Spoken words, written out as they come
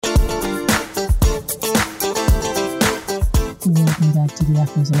back to the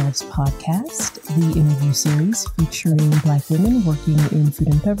Afros and Knives podcast, the interview series featuring Black women working in food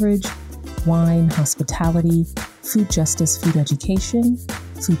and beverage, wine, hospitality, food justice, food education,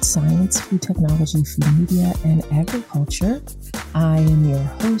 food science, food technology, food media, and agriculture. I am your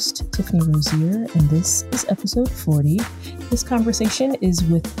host, Tiffany Rozier, and this is episode 40. This conversation is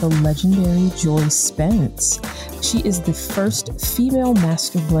with the legendary Joy Spence. She is the first female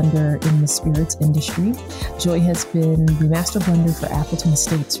master blender in the spirits industry. Joy has been the master blender for Appleton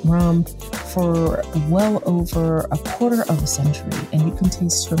Estates rum for well over a quarter of a century, and you can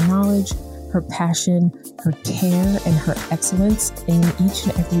taste her knowledge, her passion, her care, and her excellence in each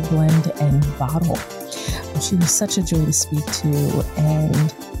and every blend and bottle. She was such a joy to speak to,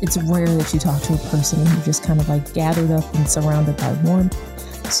 and it's rare that you talk to a person and you're just kind of like gathered up and surrounded by warmth.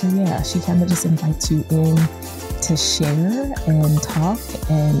 So yeah, she kind of just invites you in to share and talk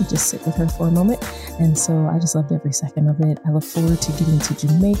and just sit with her for a moment. And so I just loved every second of it. I look forward to getting to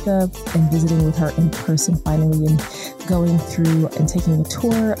Jamaica and visiting with her in person finally, and going through and taking a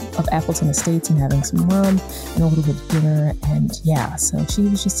tour of Appleton Estates and having some rum and a little bit of dinner. And yeah, so she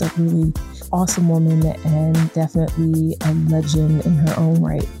was just a really awesome woman and definitely a legend in her own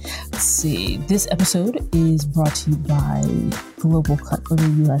right. Let's see. This episode is brought to you by Global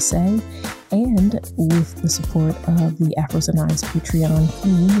Cutlery USA and with the support of the Afros and Knives Patreon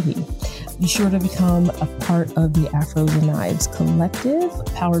community. Be sure to become a part of the Afros and Knives collective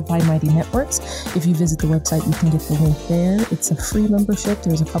powered by Mighty Networks. If you visit the website, you can get the link there. It's a free membership.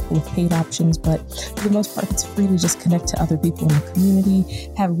 There's a couple of paid options, but for the most part, it's free to just connect to other people in the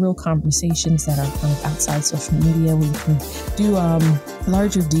community, have real conversations that are kind of outside social media, where you can do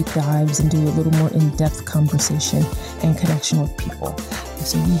larger deep dives and do a little more in-depth conversation and connection with people.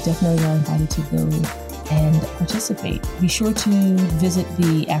 So you definitely are invited to go and participate. Be sure to visit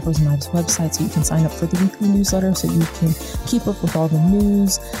the Afros and Knives website so you can sign up for the weekly newsletter so you can keep up with all the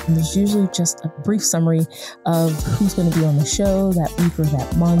news. And there's usually just a brief summary of who's going to be on the show that week or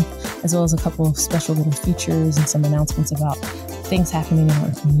that month, as well as a couple of special little features and some announcements about things happening in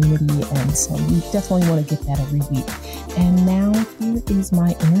our community. And so you definitely want to get that every week. And now here is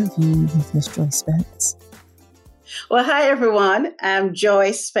my interview with Miss Joy Spence. Well, hi, everyone. I'm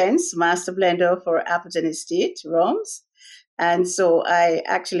Joy Spence, Master Blender for Appleton Estate Rums. And so I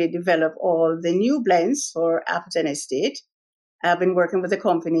actually develop all the new blends for Appleton Estate. I've been working with the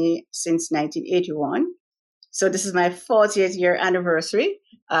company since 1981. So this is my 40th year anniversary.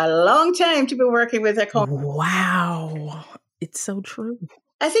 A long time to be working with a company. Wow. It's so true.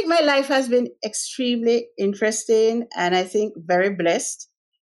 I think my life has been extremely interesting, and I think very blessed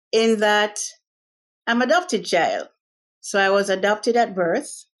in that I'm an adopted child. So I was adopted at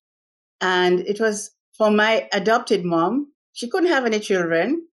birth, and it was for my adopted mom. She couldn't have any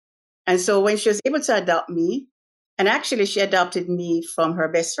children. And so when she was able to adopt me, and actually she adopted me from her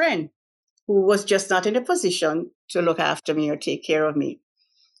best friend, who was just not in a position to look after me or take care of me.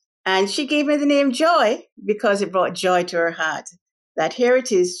 And she gave me the name Joy because it brought joy to her heart. That here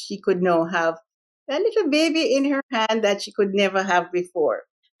it is, she could now have a little baby in her hand that she could never have before.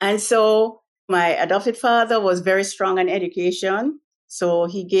 And so my adopted father was very strong in education, so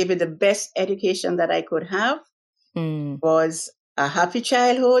he gave me the best education that I could have. Was a happy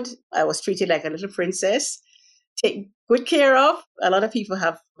childhood. I was treated like a little princess, taken good care of. A lot of people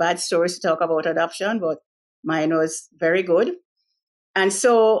have bad stories to talk about adoption, but mine was very good. And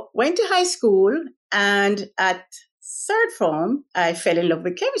so went to high school, and at third form, I fell in love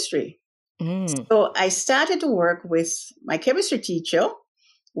with chemistry. So I started to work with my chemistry teacher,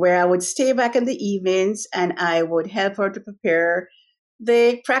 where I would stay back in the evenings and I would help her to prepare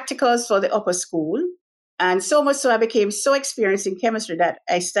the practicals for the upper school. And so much so I became so experienced in chemistry that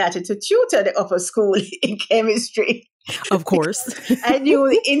I started to tutor the upper school in chemistry. Of course. I knew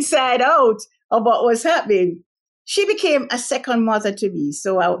the inside out of what was happening. She became a second mother to me.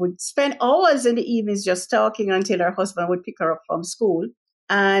 So I would spend hours in the evenings just talking until her husband would pick her up from school.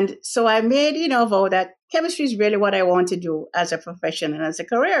 And so I made, a vow that chemistry is really what I want to do as a profession and as a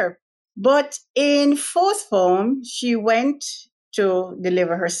career. But in fourth form, she went to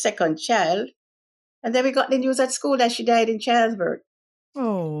deliver her second child. And then we got the news at school that she died in childbirth.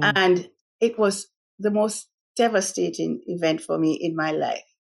 Oh. And it was the most devastating event for me in my life.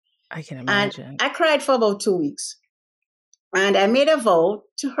 I can imagine. And I cried for about 2 weeks. And I made a vow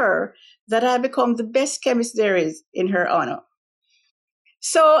to her that I become the best chemist there is in her honor.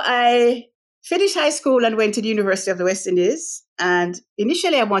 So I finished high school and went to the University of the West Indies. And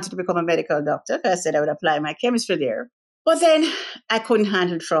initially I wanted to become a medical doctor because I said I would apply my chemistry there. But then I couldn't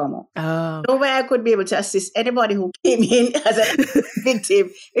handle trauma. Oh. No way I could be able to assist anybody who came in as a victim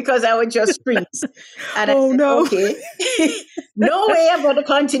because I would just freeze. And I said, no. okay, no way I'm going to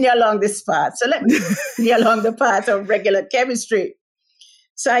continue along this path. So let me continue along the path of regular chemistry.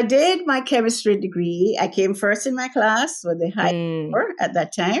 So I did my chemistry degree. I came first in my class with the high score at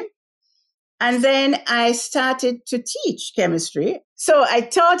that time. And then I started to teach chemistry. So I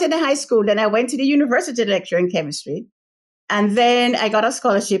taught in the high school. Then I went to the university to lecture in chemistry. And then I got a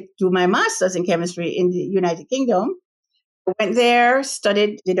scholarship to do my master's in chemistry in the United Kingdom. I went there,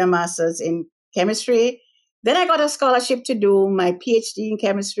 did a master's in chemistry. Then I got a scholarship to do my PhD in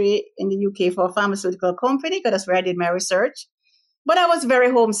chemistry in the UK for a pharmaceutical company, because that's where I did my research. But I was very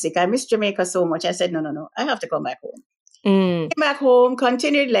homesick. I missed Jamaica so much. I said, no, I have to come back home. Came back home,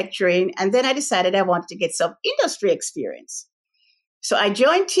 continued lecturing, and then I decided I wanted to get some industry experience. So I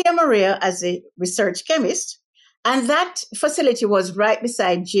joined Tia Maria as a research chemist. And that facility was right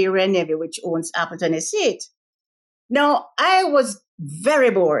beside J. Ray Neville, which owns Appleton Estate. Now, I was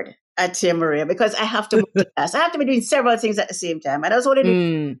very bored at Tia Maria because I have to multitask. I have to be doing several things at the same time. And I was only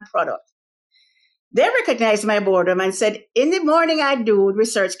doing one product. They recognized my boredom and said, in the morning, I do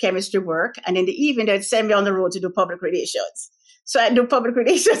research chemistry work. And in the evening, they'd send me on the road to do public relations. So I do public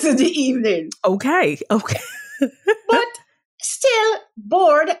relations in the evening. Okay. But still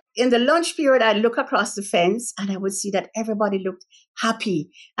bored. In the lunch period, I'd look across the fence and I would see that everybody looked happy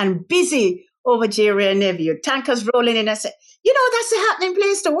and busy over J. Ray Neville. Tankers rolling in. I said, that's the happening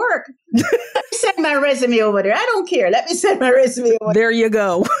place to work. Let me send my resume over there. I don't care. Let me send my resume over there. There you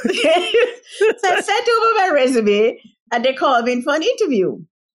go. So I sent over my resume and they called me in for an interview.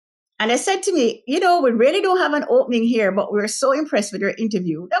 And they said to me, we really don't have an opening here, but we're so impressed with your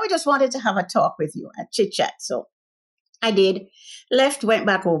interview that we just wanted to have a talk with you and chit chat. So I did, left, went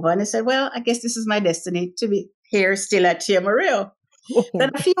back over, and I said, well, I guess this is my destiny to be here still at Tia Maria. Then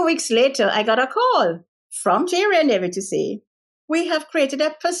a few weeks later, I got a call from J. Ray Neville to say, we have created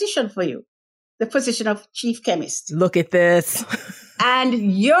a position for you, the position of chief chemist. Look at this. And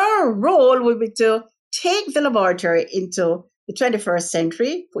your role will be to take the laboratory into the 21st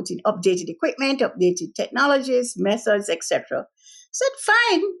century, put in updated equipment, updated technologies, methods, etc. Said,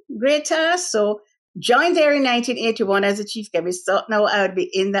 fine, great task. So joined there in 1981 as a chief chemist. Thought now I would be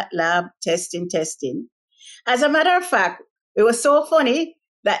in that lab testing. As a matter of fact, it was so funny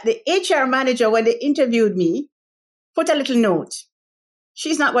that the HR manager, when they interviewed me, put a little note.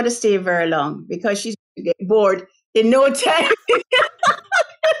 She's not going to stay very long because she's going to get bored in no time.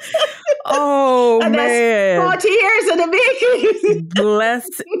 Oh, and man. That's 40 years in the making.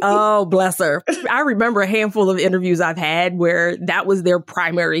 Bless her. I remember a handful of interviews I've had where that was their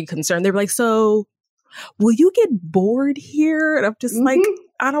primary concern. They were like, so will you get bored here? And I'm just like,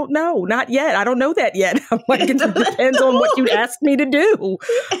 I don't know. Not yet. I don't know that yet. I'm like, it depends on what you asked me to do.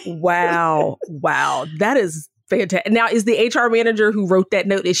 Wow. That is fantastic. Now, is the HR manager who wrote that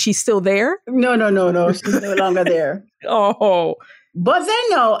note, is she still there? No. She's no longer there. Oh. But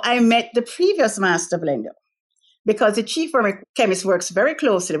then I met the previous master blender because the chief chemist works very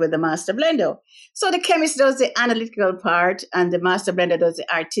closely with the master blender. So the chemist does the analytical part and the master blender does the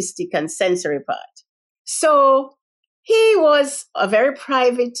artistic and sensory part. So he was a very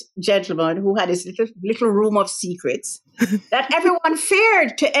private gentleman who had his little room of secrets that everyone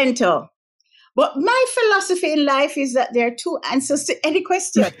feared to enter. But my philosophy in life is that there are two answers to any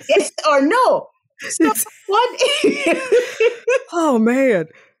question, yes or no. So oh, man.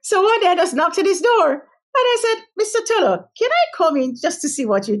 So one day I just knocked at his door and I said, Mr. Tulloh, can I come in just to see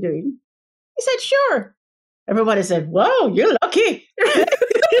what you're doing? He said, sure. Everybody said, wow, you're lucky.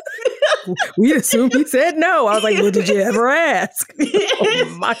 We assumed he said no. I was like, well, did you ever ask?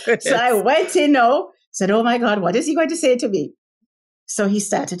 Oh, my goodness. So I went in, said, oh my God, what is he going to say to me? So he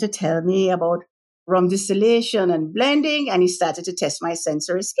started to tell me about rum distillation and blending, and he started to test my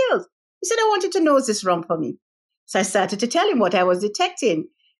sensory skills. He said, I want you to nose this rum for me. So I started to tell him what I was detecting.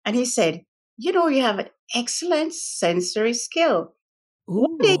 And he said, you have an excellent sensory skill.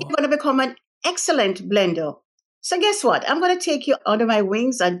 One day you're going to become an excellent blender. So guess what? I'm going to take you under my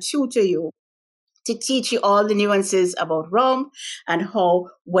wings and tutor you to teach you all the nuances about rum and how,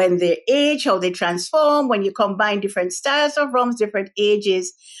 when they age, how they transform, when you combine different styles of rums, different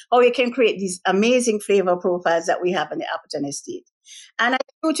ages, how you can create these amazing flavor profiles that we have in the Appleton Estate. And I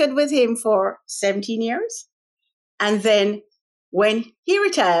tutored with him for 17 years. And then when he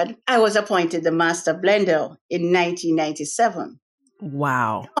retired, I was appointed the master blender in 1997.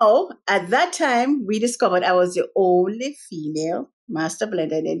 Wow. So at that time, we discovered I was the only female master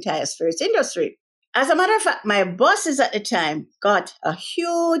blender in the entire spirits industry. As a matter of fact, my bosses at the time got a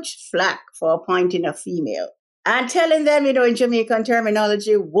huge flack for appointing a female. and telling them, in Jamaican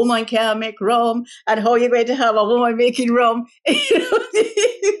terminology, woman can't make rum, and how you're going to have a woman making rum,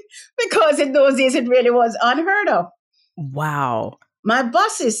 because in those days it really was unheard of. Wow. My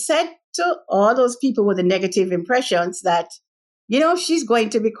bosses said to all those people with the negative impressions that, she's going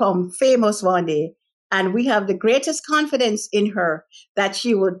to become famous one day, and we have the greatest confidence in her that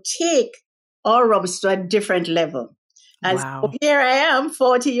she will take our rums to a different level. And wow. So here I am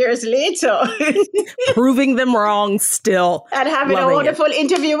 40 years later. Proving them wrong still. And having a wonderful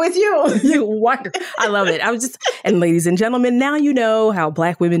interview with you. You wonder. I love it. And ladies and gentlemen, now you know how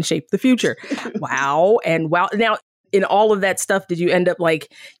Black women shape the future. Wow. And wow. Now, in all of that stuff, did you end up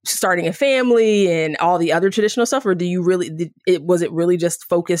like starting a family and all the other traditional stuff? Or was it really just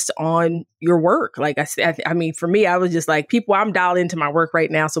focused on your work? Like I mean, for me, I was just like, people, I'm dialed into my work right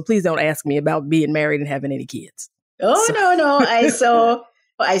now. So please don't ask me about being married and having any kids. No.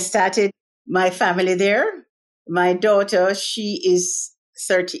 I started my family there. My daughter, she is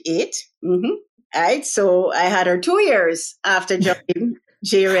 38. Mm-hmm. Right. So I had her 2 years after joining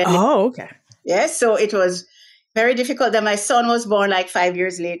JRN. Oh, okay. Yes. So it was very difficult. Then my son was born like 5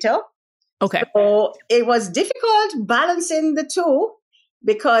 years later. Okay. So it was difficult balancing the two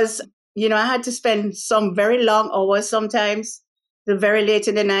because, I had to spend some very long hours sometimes till very late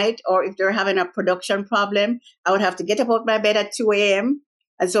in the night, or if they're having a production problem, I would have to get up out of my bed at 2 a.m.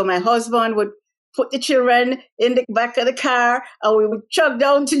 And so my husband would put the children in the back of the car and we would chug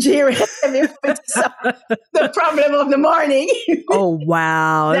down to JRN the problem of the morning. Oh,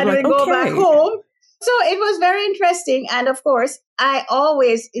 wow. Then we go back home. So it was very interesting. And of course, I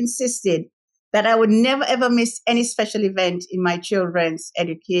always insisted that I would never, ever miss any special event in my children's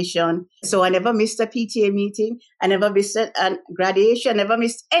education. So I never missed a PTA meeting. I never missed a graduation. I never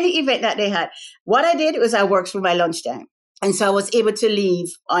missed any event that they had. What I did was I worked through my lunchtime. And so I was able to leave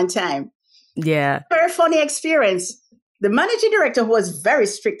on time. Yeah. Very funny experience. The managing director, who was very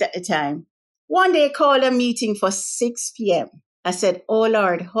strict at the time, one day called a meeting for 6 p.m. I said, oh,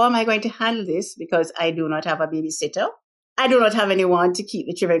 Lord, how am I going to handle this? Because I do not have a babysitter. I do not have anyone to keep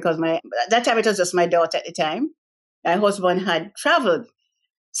the children because that time it was just my daughter at the time. My husband had traveled.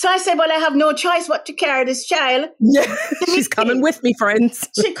 So I said, well, I have no choice but to carry this child. Yeah, she's coming with me, friends.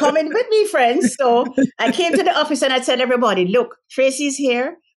 She's coming with me, friends. So I came to the office and I said, everybody, look, Tracy's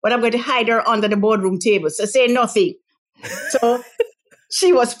here, but I'm going to hide her under the boardroom table. So say nothing. So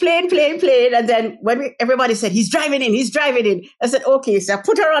she was playing. And then when everybody said, he's driving in. I said, okay. So I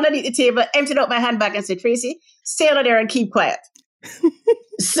put her underneath the table, emptied out my handbag and said, Tracy, stay under there and keep quiet.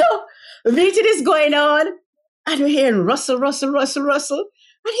 So the meeting is going on and we're hearing Russell.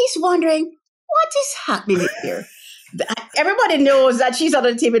 And he's wondering, what is happening here? Everybody knows that she's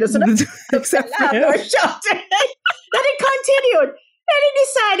under the table. So except laugh or shout. Then it continued. And he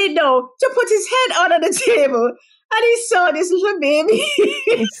decided, no, to put his head under the table. And he saw this little baby.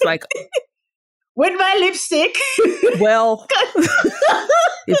 It's like, with my lipstick. Well,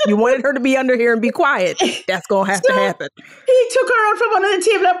 if you wanted her to be under here and be quiet, that's going to have to happen. He took her out from under the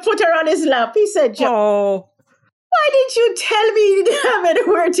table and put her on his lap. He said, Joe, why didn't you tell me you didn't have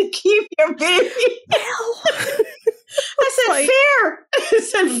anywhere to keep your baby? Well, I said, fear. I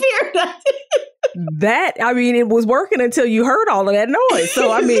said, fear. That, I mean, it was working until you heard all of that noise.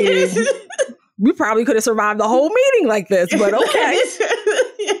 So, I mean, we probably could have survived the whole meeting like this, but okay.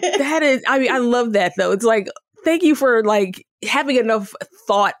 That is, I mean, I love that though. It's like, thank you for like having enough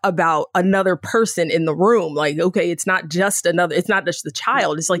thought about another person in the room. Like, okay, it's not just the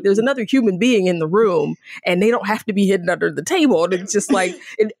child. It's like, there's another human being in the room and they don't have to be hidden under the table. And it's just like,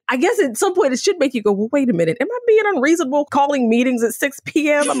 I guess at some point it should make you go, well, wait a minute. Am I being unreasonable calling meetings at 6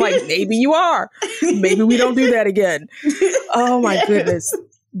 p.m.? I'm like, maybe you are. Maybe we don't do that again. Oh my goodness.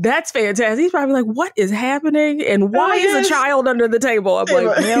 That's fantastic. He's probably like, what is happening? And why is a child under the table? I'm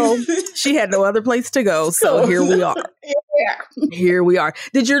like, well, she had no other place to go. So here we are. Yeah. Here we are.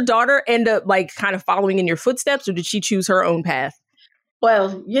 Did your daughter end up like kind of following in your footsteps or did she choose her own path?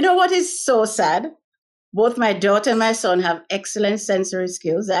 Well, you know what is so sad? Both my daughter and my son have excellent sensory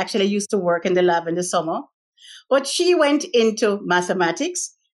skills. They actually used to work in the lab in the summer. But she went into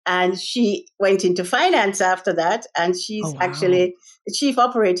mathematics and she went into finance after that. And she's actually the chief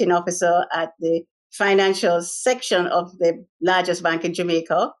operating officer at the financial section of the largest bank in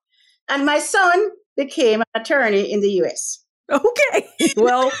Jamaica. And my son became an attorney in the U.S. Okay.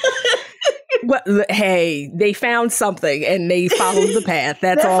 Well, hey, they found something and they followed the path.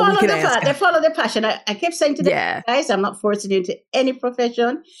 That's all we can ask. They follow their passion. I kept saying to them, guys, I'm not forcing you into any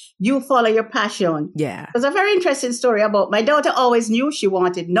profession. You follow your passion. Yeah. There's a very interesting story about my daughter always knew she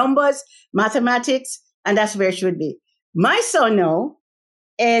wanted numbers, mathematics, and that's where she would be. My son now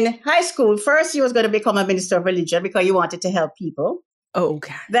in high school, first he was going to become a minister of religion because he wanted to help people.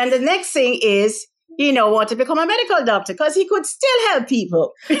 Okay. Then the next thing is, wanted to become a medical doctor because he could still help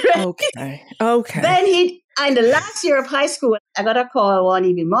people. Okay. Then in the last year of high school, I got a call one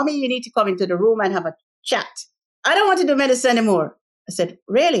evening, Mommy, you need to come into the room and have a chat. I don't want to do medicine anymore. I said,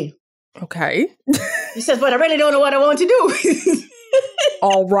 really? Okay. He says, but I really don't know what I want to do.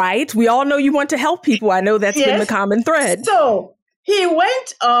 All right. We all know you want to help people. I know that's been the common thread. So he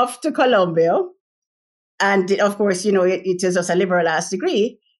went off to Columbia. And of course, it is just a liberal arts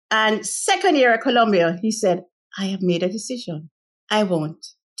degree. And second year at Columbia, he said, I have made a decision. I want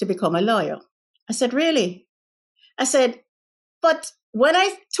to become a lawyer. I said, really? I said, but when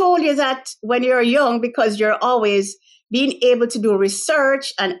I told you that when you're young, because you're always being able to do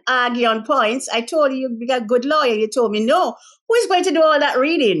research and argue on points, I told you you'd be a good lawyer. You told me, no, who is going to do all that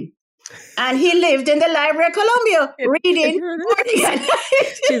reading? And he lived in the Library of Columbia reading.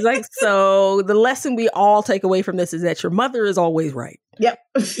 She's like, so the lesson we all take away from this is that your mother is always right. Yep.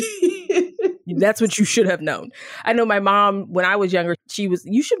 That's what you should have known. I know my mom, when I was younger,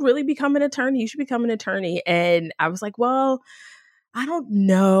 you should really become an attorney. You should become an attorney. And I was like, well, I don't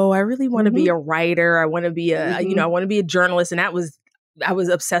know. I really want to be a writer. I want to be I want to be a journalist. And I was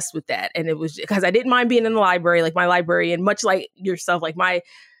obsessed with that. And it was because I didn't mind being in the library, like my librarian, much like yourself, like my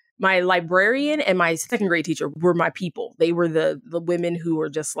librarian and my second grade teacher were my people. They were the women who were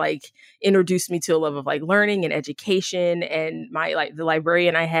just like introduced me to a love of like learning and education. And the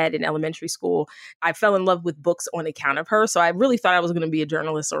librarian I had in elementary school, I fell in love with books on account of her. So I really thought I was going to be a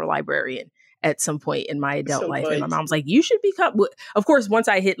journalist or a librarian at some point in my adult life. And my mom was like, you should become, of course, once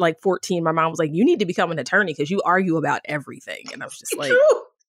I hit like 14, my mom was like, you need to become an attorney because you argue about everything. And I was just like,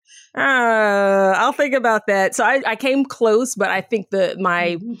 I'll think about that. So I came close, but I think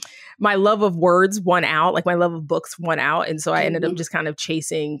my love of words won out, like my love of books won out. And so I ended up just kind of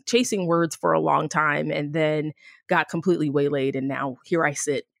chasing words for a long time and then got completely waylaid. And now here I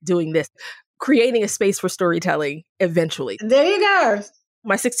sit doing this, creating a space for storytelling eventually. There you go.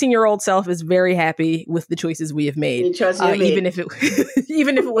 My 16-year-old self is very happy with the choices we have made, even if it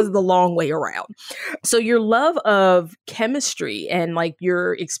was the long way around. So your love of chemistry and like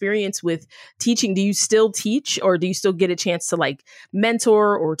your experience with teaching, do you still teach or do you still get a chance to like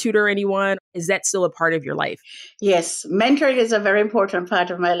mentor or tutor anyone? Is that still a part of your life? Yes, mentoring is a very important part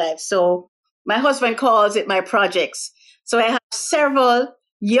of my life. So my husband calls it my projects. So I have several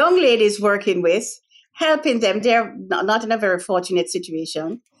young ladies working with, helping them. They're not in a very fortunate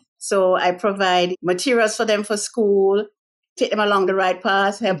situation. So I provide materials for them for school, take them along the right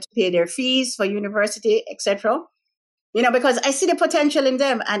path, help to pay their fees for university, etc. Because I see the potential in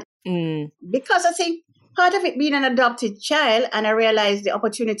them. And because I think part of it being an adopted child, and I realized the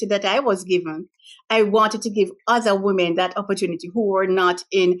opportunity that I was given, I wanted to give other women that opportunity who were not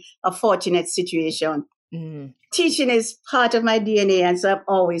in a fortunate situation. Teaching is part of my DNA, and so I'm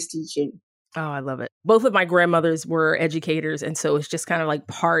always teaching. Oh, I love it. Both of my grandmothers were educators. And so it's just kind of like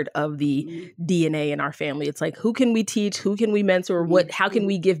part of the DNA in our family. It's like, who can we teach? Who can we mentor? How can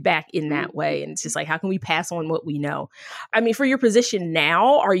we give back in that way? And it's just like, how can we pass on what we know? I mean, for your position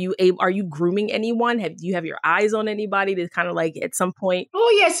now, are you grooming anyone? Do you have your eyes on anybody to kind of like at some point?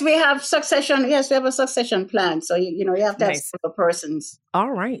 Oh, yes, we have succession. Yes, we have a succession plan. So, you have to have several persons.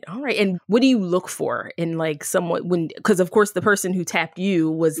 All right. And what do you look for in like someone because of course the person who tapped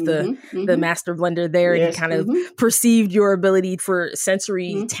you was the master blender there, and he kind of perceived your ability for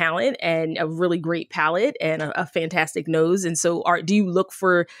sensory talent and a really great palate and a fantastic nose. And so do you look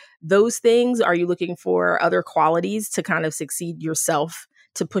for those things? Are you looking for other qualities to kind of succeed yourself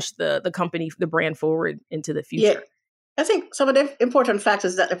to push the company, the brand forward into the future? Yeah. I think some of the important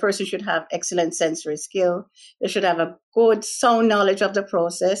factors that the person should have excellent sensory skill. They should have a good, sound knowledge of the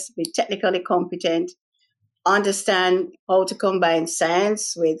process, be technically competent, understand how to combine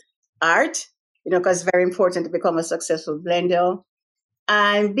science with art, because it's very important to become a successful blender,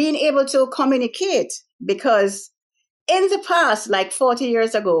 and being able to communicate, because in the past, like 40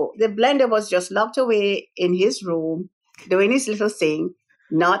 years ago, the blender was just locked away in his room, doing his little thing,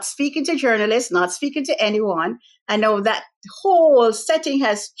 not speaking to journalists, not speaking to anyone. I know that whole setting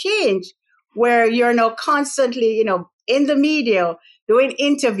has changed where you're now constantly, in the media doing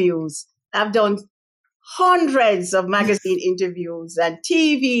interviews. I've done hundreds of magazine interviews and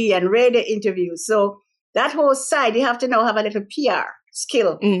TV and radio interviews. So that whole side, you have to now have a little PR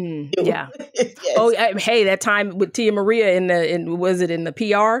skill. Yeah. Yes. Oh, hey, that time with Tia Maria in the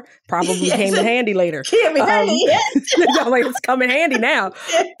PR probably came in handy later. Came in handy, yes. Like it's come in handy now.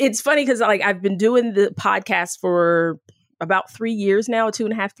 It's funny because like I've been doing the podcast for about 3 years now,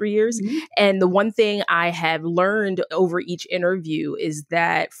 2.5, 3 years. Mm-hmm. And the one thing I have learned over each interview is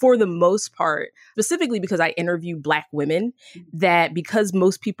that for the most part, specifically because I interview Black women, that because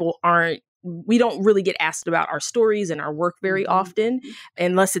most people we don't really get asked about our stories and our work very often,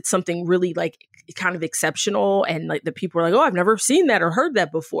 unless it's something really like kind of exceptional. And like the people are like, oh, I've never seen that or heard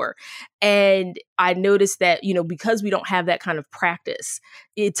that before. And I noticed that, because we don't have that kind of practice,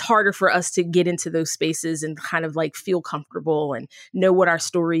 it's harder for us to get into those spaces and kind of like feel comfortable and know what our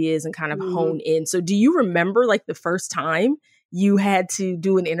story is and kind of hone in. So do you remember like the first time you had to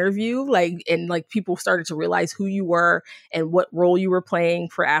do an interview, and people started to realize who you were and what role you were playing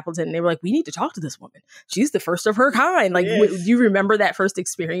for Appleton? And they were like, we need to talk to this woman. She's the first of her kind. Yes. Do you remember that first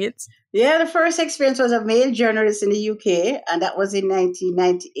experience? Yeah, the first experience was a male journalist in the UK, and that was in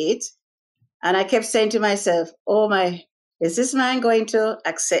 1998. And I kept saying to myself, oh my, is this man going to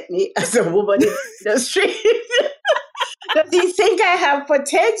accept me as a woman in the industry? Does he think I have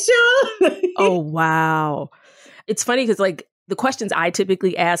potential? Oh, wow. It's funny because the questions I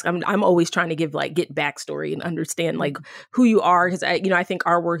typically ask, I'm always trying to get backstory and understand who you are, because I think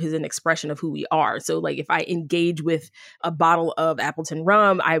our work is an expression of who we are. So if I engage with a bottle of Appleton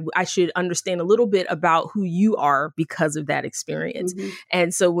rum, I should understand a little bit about who you are because of that experience.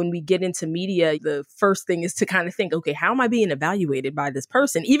 And so when we get into media, the first thing is to kind of think, okay, how am I being evaluated by this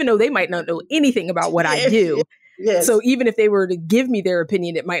person, even though they might not know anything about what I do? Yes. So even if they were to give me their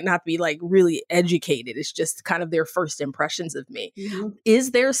opinion, it might not be really educated. It's just kind of their first impressions of me.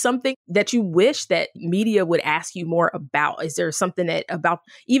 Is there something that you wish that media would ask you more about? Is there something about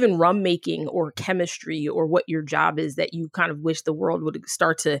even rum making or chemistry or what your job is that you kind of wish the world would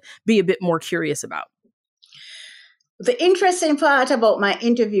start to be a bit more curious about? The interesting part about my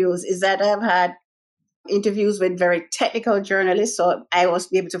interviews is that I've had interviews with very technical journalists, so I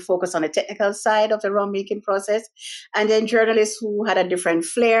was able to focus on the technical side of the rum making process, and then journalists who had a different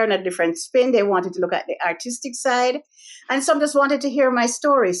flair and a different spin. They wanted to look at the artistic side, and some just wanted to hear my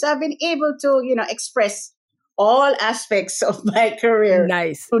story. So I've been able to, express all aspects of my career.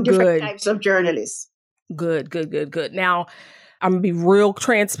 Nice. Through different types of journalists. Good. Now, I'm gonna be real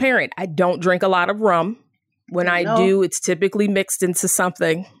transparent. I don't drink a lot of rum. When I do, it's typically mixed into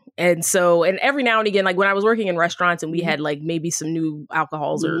something. And every now and again, when I was working in restaurants and we had maybe some new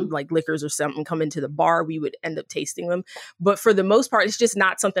alcohols or liquors or something come into the bar, we would end up tasting them. But for the most part, it's just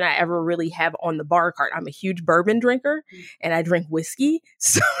not something I ever really have on the bar cart. I'm a huge bourbon drinker and I drink whiskey.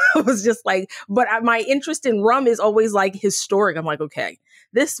 So it was just but my interest in rum is always historic. I'm like, okay,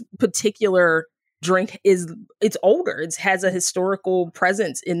 this particular drink it's older. It has a historical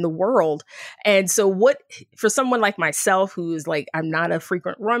presence in the world. And so for someone like myself, who is I'm not a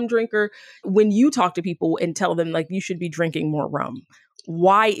frequent rum drinker, when you talk to people and tell them you should be drinking more rum,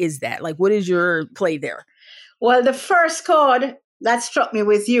 why is that? What is your play there? Well, the first chord that struck me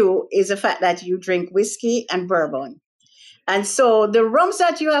with you is the fact that you drink whiskey and bourbon. And so the rums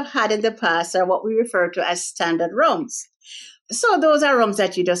that you have had in the past are what we refer to as standard rums. So those are rums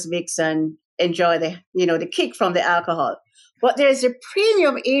that you just mix and enjoy the kick from the alcohol. But there's a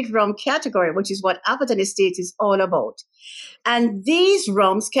premium aged rum category, which is what Appleton Estate is all about. And these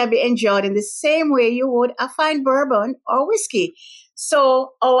rums can be enjoyed in the same way you would a fine bourbon or whiskey.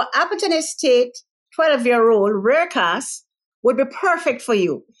 So our Appleton Estate 12-year-old rare cask would be perfect for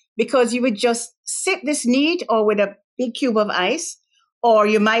you, because you would just sip this neat or with a big cube of ice, or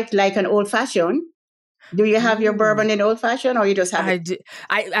you might like an old fashioned. Do you have your bourbon in old fashioned, or you just have it?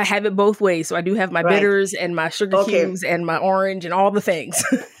 I have it both ways. So I do have my bitters and my sugar cubes and my orange and all the things.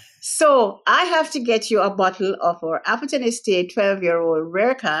 So I have to get you a bottle of our Appleton Estate 12-year-old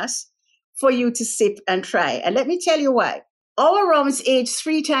rare cask for you to sip and try. And let me tell you why. Our rums age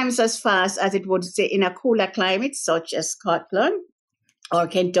 3 times as fast as it would say in a cooler climate, such as Scotland or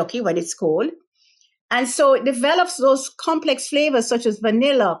Kentucky when it's cold. And so it develops those complex flavors such as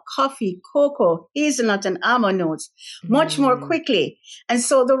vanilla, coffee, cocoa, hazelnut, and almond notes much more quickly. And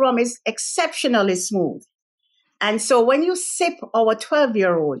so the rum is exceptionally smooth. And so when you sip our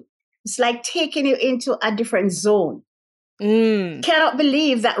 12-year-old, it's like taking you into a different zone. Cannot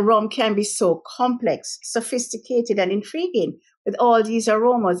believe that rum can be so complex, sophisticated, and intriguing with all these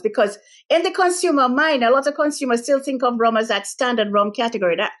aromas, because in the consumer mind, a lot of consumers still think of rum as that standard rum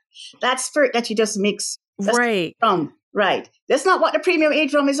category, that spirit that you just mix. Right. Rum. Right. That's not what the premium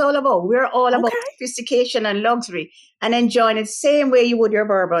age rum is all about. We're all about sophistication and luxury and enjoying it the same way you would your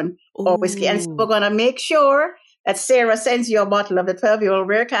bourbon or whiskey. And so we're going to make sure that Sarah sends you a bottle of the 12-year-old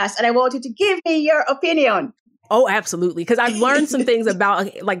rare cask, and I want you to give me your opinion. Oh, absolutely. Because I've learned some things about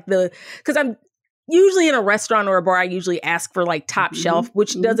because I'm usually in a restaurant or a bar, I usually ask for top shelf,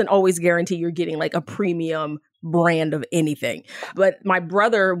 which doesn't always guarantee you're getting a premium brand of anything. But my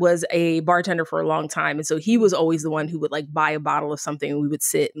brother was a bartender for a long time. And so he was always the one who would like buy a bottle of something and we would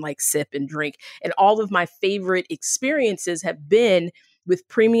sit and like sip and drink. And all of my favorite experiences have been with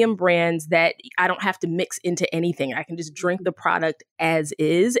premium brands that I don't have to mix into anything. I can just drink the product as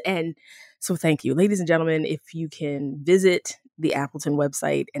is. And so thank you, ladies and gentlemen, if you can visit the Appleton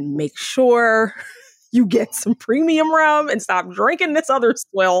website and make sure you get some premium rum and stop drinking this other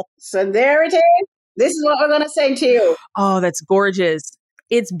swill. So there it is. This is what we're going to say to you. Oh, that's gorgeous.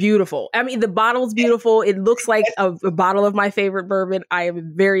 It's beautiful. I mean, the bottle's beautiful. It looks like a bottle of my favorite bourbon. I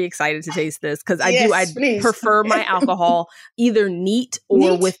am very excited to taste this because I prefer my alcohol either neat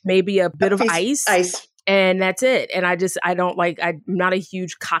or with maybe a bit of ice. And that's it. And I'm not a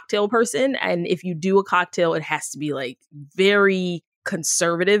huge cocktail person. And if you do a cocktail, it has to be like very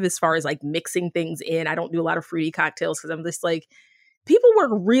conservative as far as like mixing things in. I don't do a lot of fruity cocktails because I'm just like, people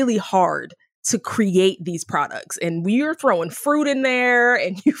work really hard to create these products. And we're throwing fruit in there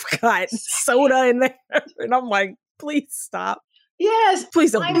and you've got soda in there. And I'm like, please stop. Yes.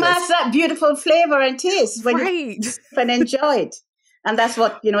 Please don't. Why mask that beautiful flavor and taste when you can enjoy it? And that's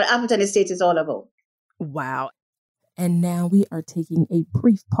what, Appleton Estate is all about. Wow. And now we are taking a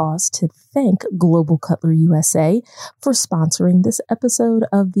brief pause to thank Global Cutlery USA for sponsoring this episode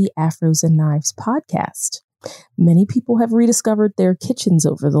of the Afros and Knives podcast. Many people have rediscovered their kitchens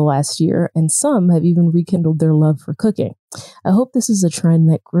over the last year, and some have even rekindled their love for cooking. I hope this is a trend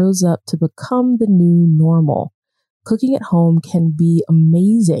that grows up to become the new normal. Cooking at home can be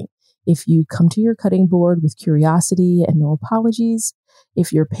amazing if you come to your cutting board with curiosity and no apologies,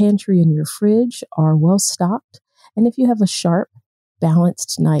 if your pantry and your fridge are well stocked, and if you have a sharp,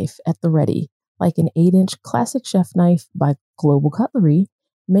 balanced knife at the ready, like an 8-inch classic chef knife by Global Cutlery,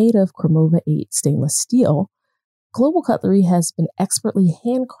 made of Cremova 8 stainless steel. Global Cutlery has been expertly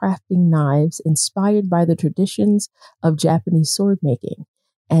handcrafting knives inspired by the traditions of Japanese sword making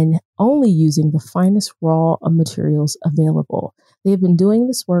and only using the finest raw materials available. They have been doing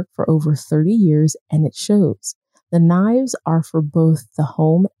this work for over 30 years and it shows. The knives are for both the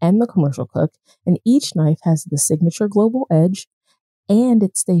home and the commercial cook, and each knife has the signature global edge and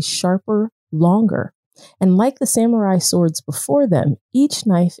it stays sharper longer. And like the samurai swords before them, each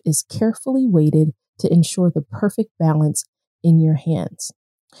knife is carefully weighted to ensure the perfect balance in your hands.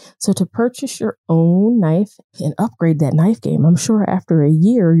 So to purchase your own knife and upgrade that knife game, I'm sure after a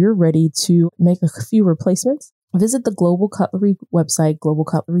year, you're ready to make a few replacements. Visit the Global Cutlery website,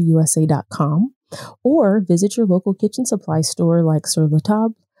 globalcutleryusa.com, or visit your local kitchen supply store like Sur La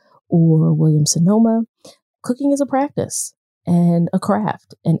Table or Williams-Sonoma. Cooking is a practice and a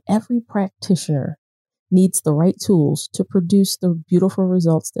craft, and every practitioner needs the right tools to produce the beautiful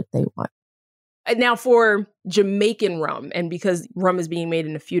results that they want. Now for Jamaican rum, and because rum is being made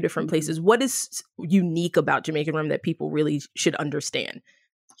in a few different places, what is unique about Jamaican rum that people really should understand?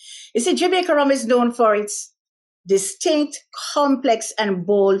 You see, Jamaican rum is known for its distinct, complex, and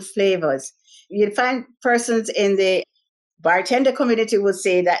bold flavors. You'll find persons in the bartender community will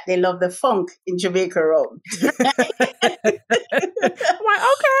say that they love the funk in Jamaican rum. I'm like,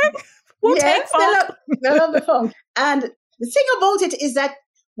 okay. We'll take funk. They love the funk. And the thing about it is that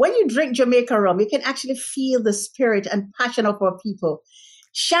when you drink Jamaican rum, you can actually feel the spirit and passion of our people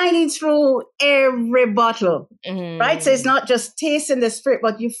shining through every bottle, right? So it's not just tasting the spirit,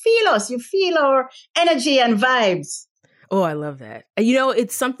 but you feel us, you feel our energy and vibes. Oh, I love that.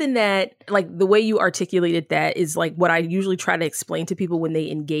 It's something that, like, the way you articulated that is like what I usually try to explain to people when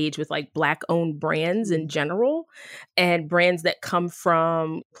they engage with like Black-owned brands in general and brands that come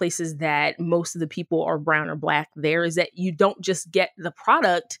from places that most of the people are brown or Black. There is that you don't just get the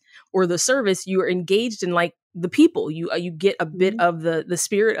product or the service, you are engaged in like the people. You get a bit of the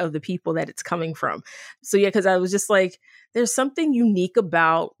spirit of the people that it's coming from. So yeah, because I was just like, there's something unique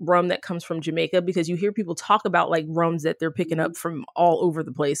about rum that comes from Jamaica, because you hear people talk about like rums that they're picking up from all over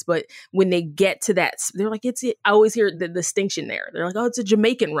the place. But when they get to that, they're like, I always hear the distinction there. They're like, oh, it's a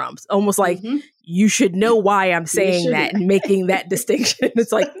Jamaican rum. It's almost like you should know why I'm saying that and making that distinction.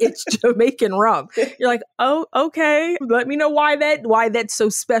 It's like, it's Jamaican rum. You're like, oh, okay. Let me know why that's so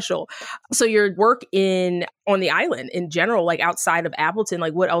special. So your work on the island in general, like outside of Appleton,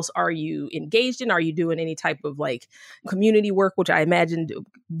 like what else are you engaged in? Are you doing any type of like community work, which I imagined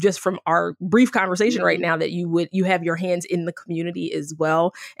just from our brief conversation right now that you have your hands in the community as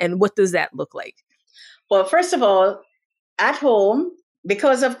well? And what does that look like? Well, first of all, at home,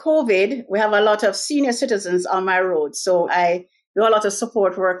 because of COVID, we have a lot of senior citizens on my road. So I do a lot of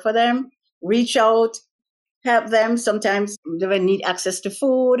support work for them, reach out, help them. Sometimes they need access to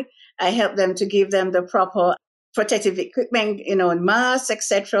food. I help them to give them the proper protective equipment, masks,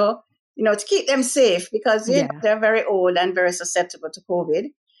 etc. to keep them safe because they're very old and very susceptible to COVID.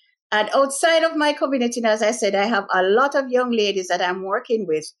 And outside of my community, as I said, I have a lot of young ladies that I'm working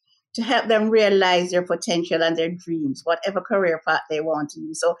with to help them realize their potential and their dreams, whatever career path they want to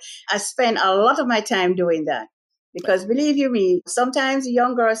use. So I spend a lot of my time doing that because believe you me, sometimes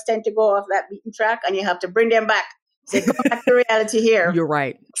young girls tend to go off that beaten track and you have to bring them back. Say, go back to reality here. You're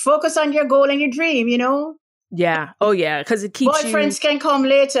right. Focus on your goal and your dream, Yeah. Oh, yeah. Because it keeps boyfriends can come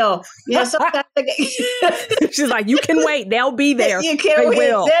later. Sometimes she's like, you can wait. They'll be there. You can wait.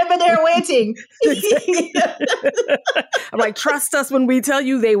 They're waiting. I'm like, trust us when we tell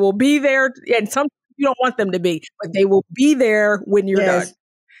you they will be there. And sometimes you don't want them to be, but they will be there when you're done.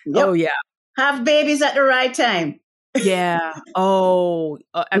 Yep. Oh, yeah. Have babies at the right time. Yeah. Oh,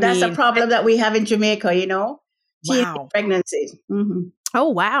 that's a problem that we have in Jamaica, Teen pregnancies. Mm-hmm. Oh,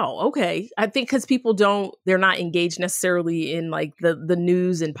 wow. Okay. I think because people they're not engaged necessarily in like the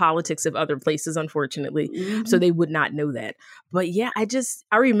news and politics of other places, unfortunately. Mm-hmm. So they would not know that. But yeah,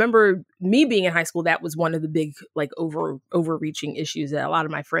 I remember me being in high school. That was one of the big like overreaching issues that a lot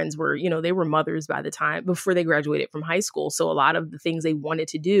of my friends were, they were mothers by the time before they graduated from high school. So a lot of the things they wanted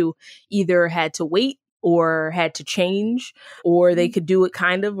to do either had to wait or had to change, or they could do it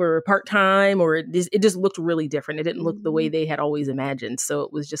kind of, or part-time, or it just looked really different. It didn't look the way they had always imagined. So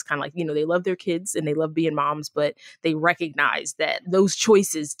it was just kind of like, they love their kids and they love being moms, but they recognized that those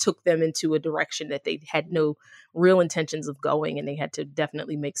choices took them into a direction that they had no real intentions of going. And they had to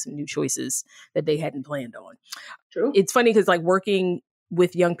definitely make some new choices that they hadn't planned on. True. It's funny because like working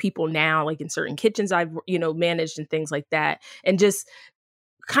with young people now, like in certain kitchens I've, managed and things like that, and just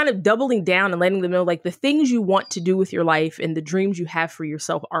kind of doubling down and letting them know like the things you want to do with your life and the dreams you have for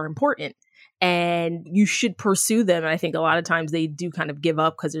yourself are important and you should pursue them. And I think a lot of times they do kind of give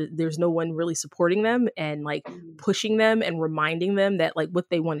up because there's no one really supporting them and like pushing them and reminding them that like what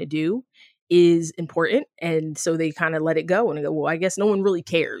they want to do is important. And so they kind of let it go and they go, well, I guess no one really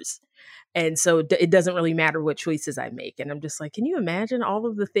cares. And so it doesn't really matter what choices I make. And I'm just like, can you imagine all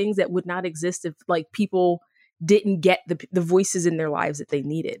of the things that would not exist if like people didn't get the voices in their lives that they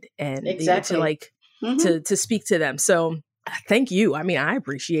needed and exactly. they needed to like to speak to them. So thank you. I mean, I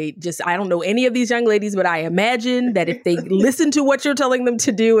appreciate I don't know any of these young ladies, but I imagine that if they listen to what you're telling them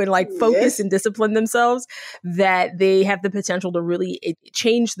to do and like focus and discipline themselves, that they have the potential to really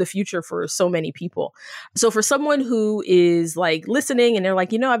change the future for so many people. So for someone who is like listening and they're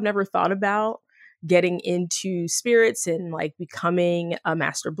like, I've never thought about getting into spirits and like becoming a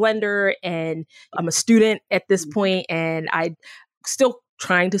master blender. And I'm a student at this point and I still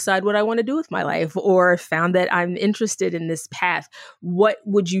trying to decide what I want to do with my life or found that I'm interested in this path. What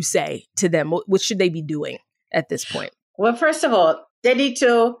would you say to them? What should they be doing at this point? Well, first of all, they need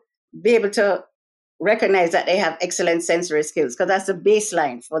to be able to recognize that they have excellent sensory skills because that's the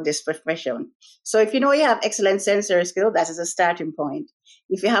baseline for this profession. So if you have excellent sensory skills, that is a starting point.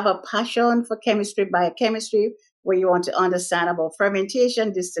 If you have a passion for chemistry, biochemistry, where you want to understand about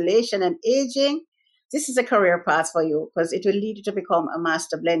fermentation, distillation, and aging, this is a career path for you because it will lead you to become a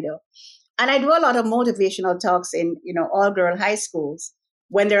master blender. And I do a lot of motivational talks in, all-girl high schools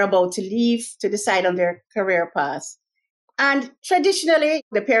when they're about to leave to decide on their career path. And traditionally,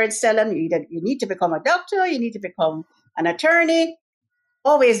 the parents tell them you need to become a doctor, you need to become an attorney,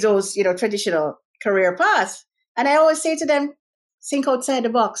 always those, traditional career paths. And I always say to them, think outside the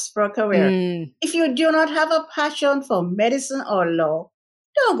box for a career. If you do not have a passion for medicine or law,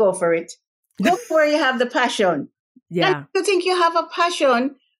 don't go for it. Go where you have the passion. Yeah. And if you think you have a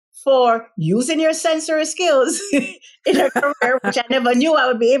passion for using your sensory skills in a career, which I never knew I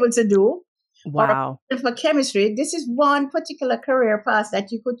would be able to do. Wow. Or for chemistry, this is one particular career path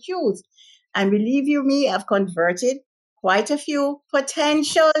that you could choose. And believe you me, I've converted quite a few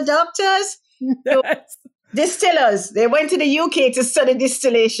potential doctors to distillers. They went to the UK to study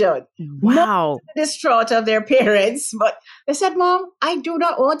distillation. Wow. Not distraught of their parents, but they said, Mom, I do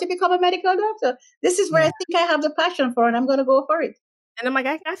not want to become a medical doctor. This is where I think I have the passion for, and I'm going to go for it. And I'm like,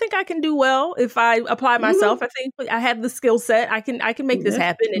 I think I can do well if I apply myself. I think I have the skill set. I can make this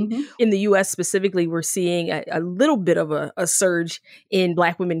happen. And in the U.S. specifically, we're seeing a little bit of a surge in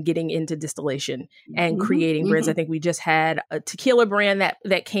Black women getting into distillation and creating brands. I think we just had a tequila brand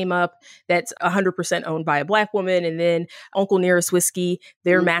that came up that's 100% owned by a Black woman. And then Uncle Nearest Whiskey,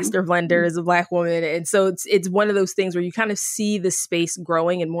 their master blender is a Black woman. And so it's one of those things where you kind of see the space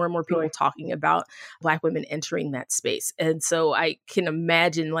growing and more people talking about Black women entering that space. And so I can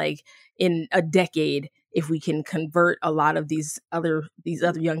imagine like in a decade, if we can convert a lot of these other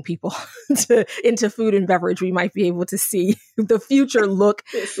young people into food and beverage, we might be able to see the future look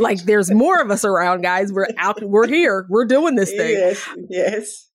like there's more of us around, guys. We're out, we're here, we're doing this thing.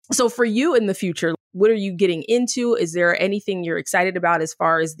 Yes. So for you in the future, what are you getting into? Is there anything you're excited about as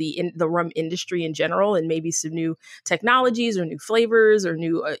far as the rum industry in general, and maybe some new technologies or new flavors or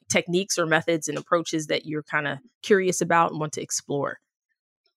new techniques or methods and approaches that you're kind of curious about and want to explore?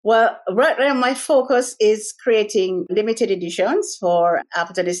 Well, right now my focus is creating limited editions for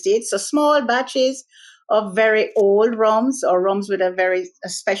Appleton Estate. So small batches of very old rums or rums with a very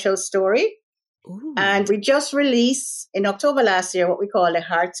special story. Ooh. And we just released in October last year what we call the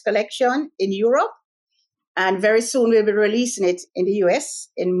Hearts Collection in Europe. And very soon we'll be releasing it in the US.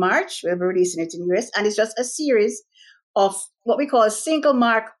 In March, we'll be releasing it in the US. And it's just a series of what we call single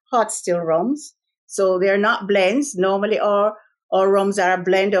mark hot still rums. So they're not blends. Normally our rums are a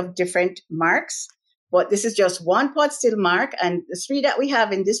blend of different marks. But this is just one pot still mark. And the three that we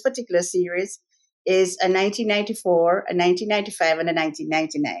have in this particular series is a 1994, a 1995, and a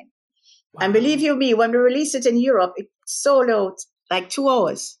 1999. Wow. And believe you me, when we released it in Europe, it sold out like 2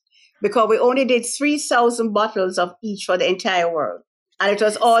 hours because we only did 3,000 bottles of each for the entire world. And it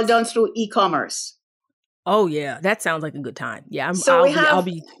was all done through e-commerce. Oh, yeah. That sounds like a good time. Yeah.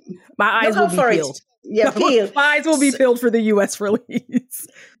 My eyes will be peeled. Yeah, peeled. My eyes will be peeled for the US release.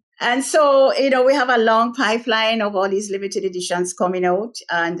 And so, we have a long pipeline of all these limited editions coming out,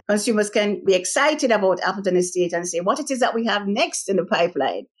 and consumers can be excited about Appleton Estate and say what it is that we have next in the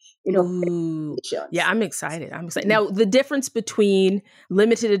pipeline. Ooh. Yeah, I'm excited. Now, the difference between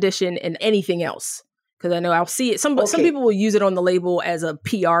limited edition and anything else, because I know I'll see it. Some people will use it on the label as a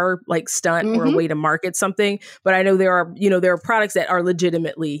PR like stunt or a way to market something. But I know there are products that are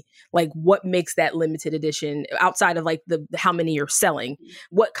legitimately like what makes that limited edition outside of like the how many you're selling.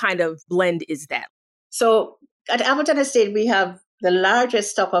 What kind of blend is that? So at Appleton Estate, we have the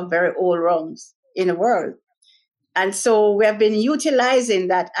largest stock of very old rums in the world. And so we have been utilizing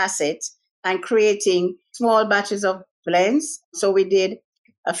that asset and creating small batches of blends. So we did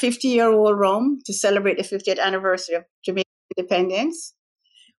a 50-year-old rum to celebrate the 50th anniversary of Jamaican independence.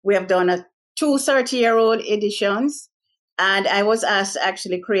 We have done 2 30-year-old editions. And I was asked to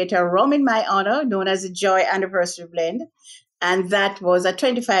actually create a rum in my honor known as the Joy Anniversary Blend. And that was a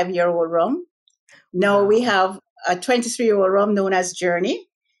 25-year-old rum. Now we have a 23-year-old rum known as Journey.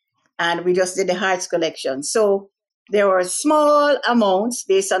 And we just did the Hearts Collection. So there were small amounts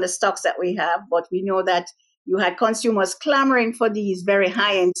based on the stocks that we have, but we know that you had consumers clamoring for these very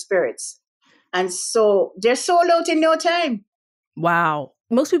high-end spirits. And so they're sold out in no time. Wow.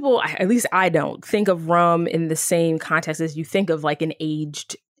 Most people, at least I don't, think of rum in the same context as you think of like an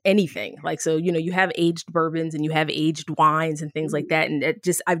aged anything. Like, so, you have aged bourbons and you have aged wines and things like that. And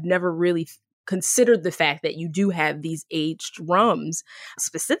I've never really considered the fact that you do have these aged rums,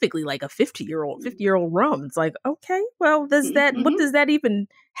 specifically like a 50-year-old rum. It's like, okay, well, what does that even,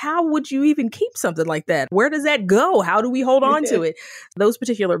 how would you even keep something like that? Where does that go? How do we hold on to it? Those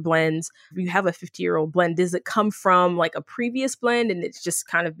particular blends, if you have a 50-year-old blend, does it come from like a previous blend and it's just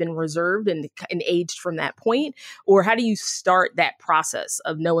kind of been reserved and aged from that point? Or how do you start that process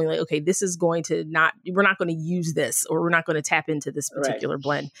of knowing like, okay, this is we're not going to use this, or we're not going to tap into this particular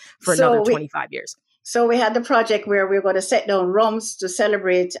blend for another 25 years? So we had the project where we were going to set down rums to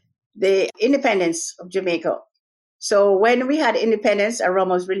celebrate the independence of Jamaica. So when we had independence, a rum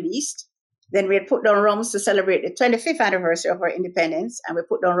was released. Then we had put down rums to celebrate the 25th anniversary of our independence, and we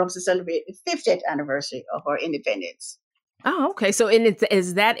put down rums to celebrate the 50th anniversary of our independence. Oh, okay. So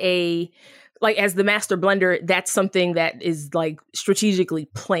is that as the master blender, that's something that is like strategically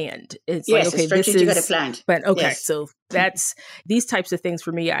planned? It's yes, like, okay, strategically planned. But okay, yes. So that's these types of things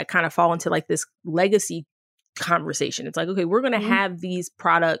for me, I kind of fall into like this legacy conversation. It's like, okay, we're going to have these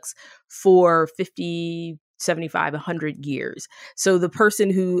products for 50, 75, 100 years. So the person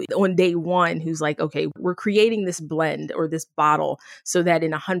who on day one, who's like, okay, we're creating this blend or this bottle so that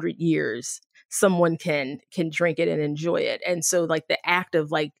in 100 years, someone can drink it and enjoy it. And so like the act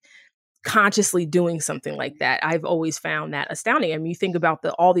of like consciously doing something like that, I've always found that astounding. I mean, you think about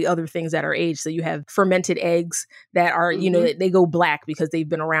all the other things that are aged. So you have fermented eggs that are, they go black because they've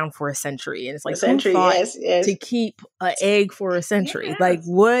been around for a century. And it's like, who thought to keep an egg for a century? Yes. Like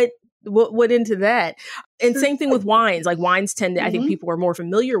what went into that? And same thing with wines. Like wines tend to, I think people are more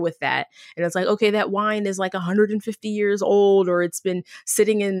familiar with that. And it's like, okay, that wine is like 150 years old, or it's been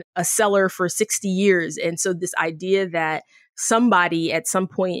sitting in a cellar for 60 years. And so this idea that somebody at some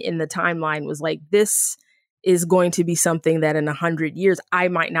point in the timeline was like, this is going to be something that in 100 years, I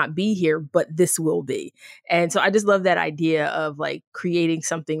might not be here, but this will be. And so I just love that idea of like creating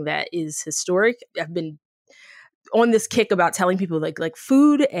something that is historic. I've been on this kick about telling people like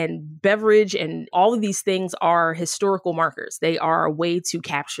food and beverage and all of these things are historical markers. They are a way to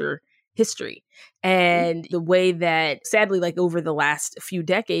capture history. And the way that, sadly, like over the last few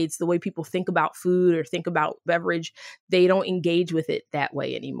decades, the way people think about food or think about beverage, they don't engage with it that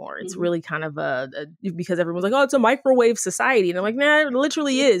way anymore. It's really kind of because everyone's like, oh, it's a microwave society. And I'm like, nah, it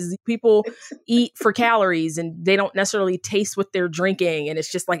literally is. People eat for calories and they don't necessarily taste what they're drinking. And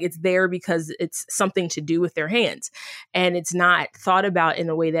it's just like, it's there because it's something to do with their hands. And it's not thought about in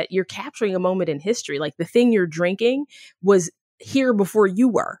a way that you're capturing a moment in history. Like the thing you're drinking was here before you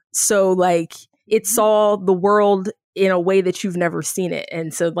were. So like it saw the world in a way that you've never seen it.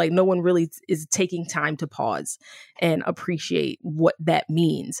 And so like no one really is taking time to pause and appreciate what that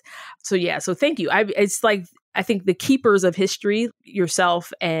means. So yeah, so thank you. It's like, I think the keepers of history,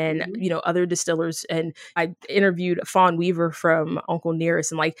 yourself and, other distillers. And I interviewed Fawn Weaver from Uncle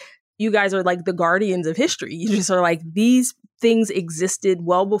Nearest, and like, you guys are like the guardians of history. You just are like, these things existed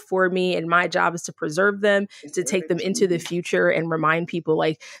well before me, and my job is to preserve them, to take them into the future and remind people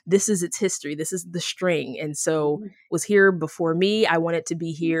like, this is its history. This is the string. And so it was here before me. I want it to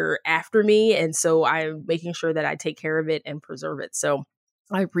be here after me. And so I'm making sure that I take care of it and preserve it. So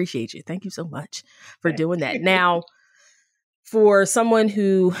I appreciate you. Thank you so much for doing that. Now, for someone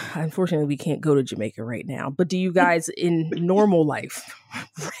who, unfortunately, we can't go to Jamaica right now, but do you guys in normal life,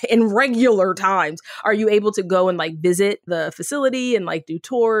 in regular times, are you able to go and like visit the facility and like do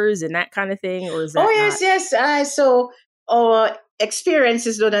tours and that kind of thing? Or is that yes. So our experience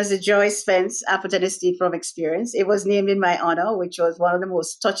is known as the Joyce Spence Appleton Estate Rum Experience. It was named in my honor, which was one of the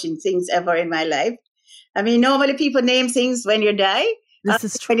most touching things ever in my life. I mean, normally people name things when you die. This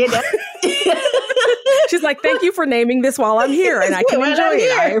is true. She's like, thank you for naming this while I'm here and I can enjoy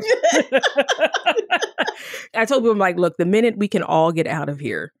it. I told people, I'm like, look, the minute we can all get out of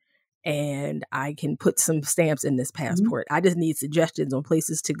here and I can put some stamps in this passport, I just need suggestions on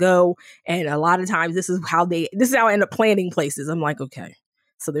places to go. And a lot of times this is how I end up planning places. I'm like, okay,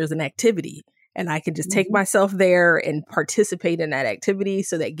 so there's an activity and I can just take myself there and participate in that activity.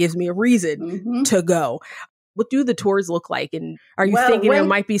 So that gives me a reason to go. What do the tours look like? And are you thinking there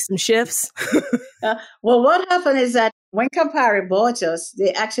might be some shifts? Well, what happened is that when Campari bought us,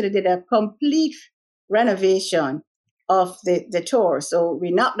 they actually did a complete renovation of the tour. So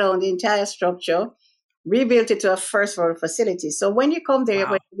we knocked down the entire structure, rebuilt it to a first world facility. So when you come there, you're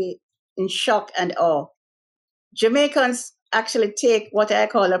going to be in shock and awe. Jamaicans actually take what I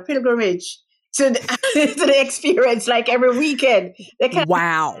call a pilgrimage to the experience, like every weekend. They can't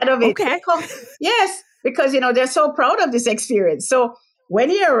out of it. Okay. Yes. Because, they're so proud of this experience. So when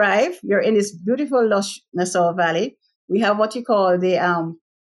you arrive, you're in this beautiful, lush Nassau Valley. We have what you call the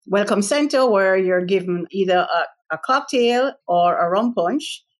welcome center, where you're given either a cocktail or a rum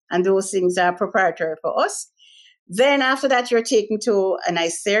punch. And those things are proprietary for us. Then after that, you're taken to a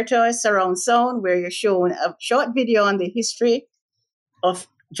nice theater, surround sound, where you're shown a short video on the history of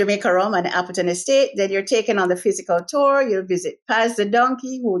Jamaica Rum and Appleton Estate. Then you're taken on the physical tour. You'll visit Paz the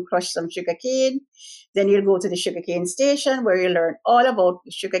donkey, who will crush some sugarcane. Then you'll go to the sugarcane station, where you learn all about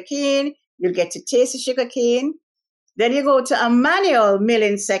the sugarcane. You'll get to taste the sugarcane. Then you go to a manual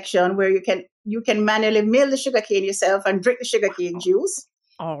milling section, where you can manually mill the sugarcane yourself and drink the sugarcane juice.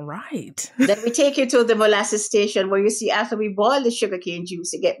 All right. Then we take you to the molasses station, where you see after we boil the sugarcane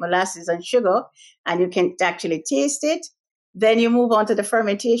juice, you get molasses and sugar, and you can actually taste it. Then you move on to the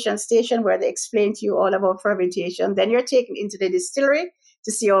fermentation station, where they explain to you all about fermentation. Then you're taken into the distillery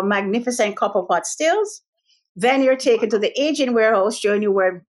to see our magnificent copper pot stills. Then you're taken to the aging warehouse, showing you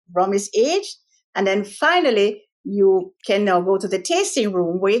where rum is aged. And then finally, you can now go to the tasting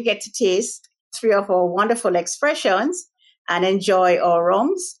room, where you get to taste 3 of our wonderful expressions and enjoy our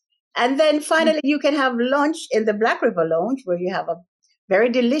rums. And then finally, you can have lunch in the Black River Lounge, where you have a very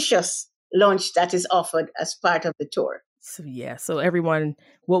delicious lunch that is offered as part of the tour. So everyone,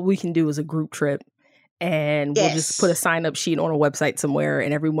 what we can do is a group trip, and we'll just put a sign up sheet on a website somewhere,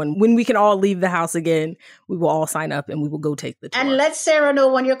 and everyone, when we can all leave the house again, we will all sign up and we will go take the tour. And let Sarah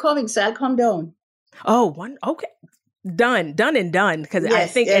know when you're coming, so I'll come down. Okay. Done and done. Because I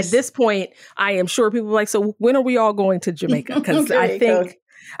think at this point, I am sure people are like, so when are we all going to Jamaica? Because I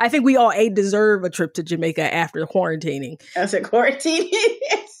think we all deserve a trip to Jamaica after quarantining. After quarantining,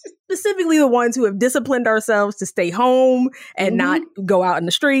 yes. Specifically the ones who have disciplined ourselves to stay home and not go out in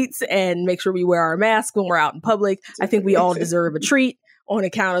the streets and make sure we wear our masks when we're out in public. I think we all deserve a treat on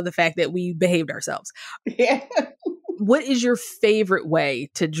account of the fact that we behaved ourselves. Yeah. What is your favorite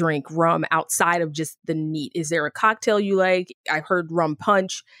way to drink rum outside of just the neat? Is there a cocktail you like? I've heard rum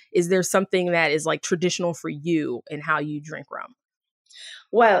punch. Is there something that is like traditional for you in how you drink rum?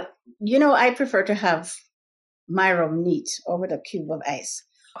 Well, I prefer to have my rum neat or with a cube of ice.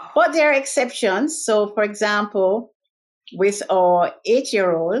 But there are exceptions. So, for example, with our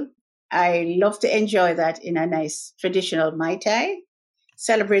 8-year-old, I love to enjoy that in a nice traditional Mai Tai,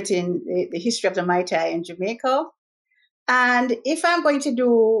 celebrating the history of the Mai Tai in Jamaica. And if I'm going to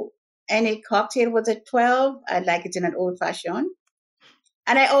do any cocktail with a 12, I'd like it in an old fashioned.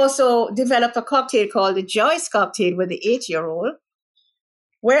 And I also developed a cocktail called the Joyce cocktail with the 8-year-old,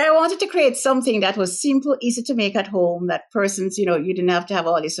 where I wanted to create something that was simple, easy to make at home, that persons, you didn't have to have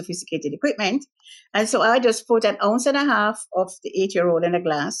all this sophisticated equipment. And so I just put 1.5 ounces of the 8-year-old in a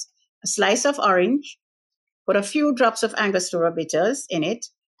glass, a slice of orange, put a few drops of Angostura bitters in it,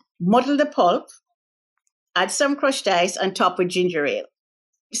 muddle the pulp, add some crushed ice, and top with ginger ale.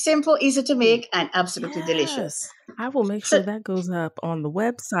 Simple, easy to make, and absolutely delicious. I will make sure that goes up on the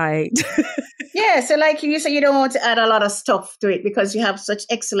website. Yeah, so like you say, you don't want to add a lot of stuff to it because you have such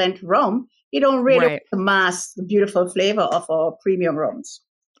excellent rum. You don't really want to mask the beautiful flavor of our premium rums.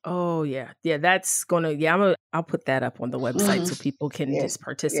 Oh, yeah. Yeah, that's going to, I'll put that up on the website so people can just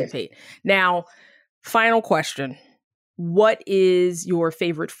participate. Yes. Now, final question. What is your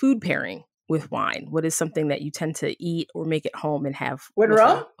favorite food pairing with wine? What is something that you tend to eat or make at home and have with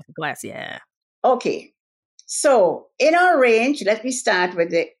rum? With a glass? Yeah. Okay. So in our range, let me start with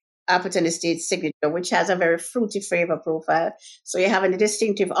the Appleton Estate Signature, which has a very fruity flavor profile. So you have a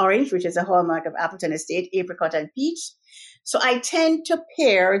distinctive orange, which is a hallmark of Appleton Estate, apricot and peach. So I tend to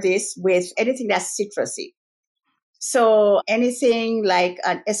pair this with anything that's citrusy. So anything like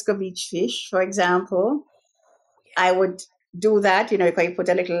an escovitch fish, for example, I would do that. You can put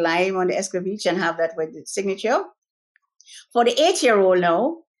a little lime on the escovitch and have that with the Signature. For the 8-year-old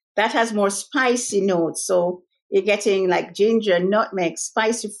now, that has more spicy notes. So you're getting like ginger, nutmeg,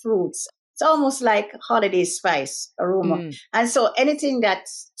 spicy fruits. It's almost like holiday spice aroma. And so anything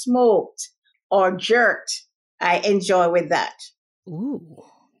that's smoked or jerked, I enjoy with that. Ooh,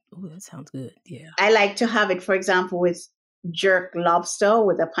 that sounds good. Yeah. I like to have it, for example, with jerk lobster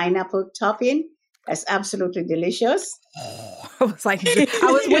with a pineapple topping. That's absolutely delicious. I was like, I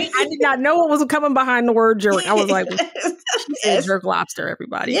was waiting. I did not know what was coming behind the word jerk. I was like, jerk lobster,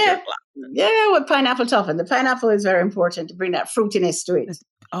 everybody. Yeah. Jerk lobster. Yeah, with pineapple topping. The pineapple is very important to bring that fruitiness to it.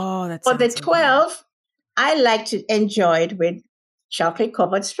 Oh, that's For the 12, I like to enjoy it with chocolate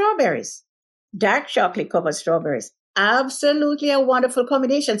covered strawberries, dark chocolate covered strawberries. Absolutely a wonderful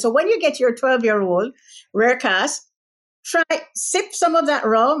combination. So when you get your 12-year-old rare cask, sip some of that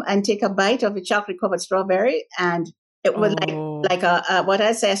rum and take a bite of the chocolate covered strawberry, and it will like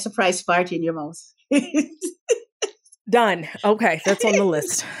a surprise party in your mouth. Done. Okay, that's on the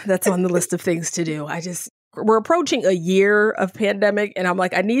list. That's on the list of things to do. We're approaching a year of pandemic, and I'm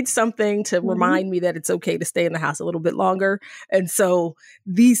like, I need something to remind me that it's okay to stay in the house a little bit longer. And so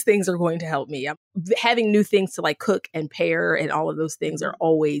these things are going to help me. Having new things to like cook and pair and all of those things are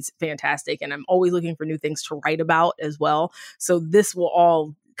always fantastic. And I'm always looking for new things to write about as well. So this will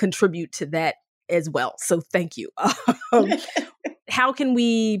all contribute to that as well. So thank you. How can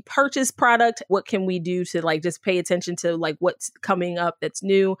we purchase product? What can we do to like just pay attention to like what's coming up that's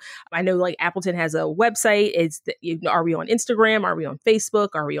new? I know like Appleton has a website. Are we on Instagram? Are we on Facebook?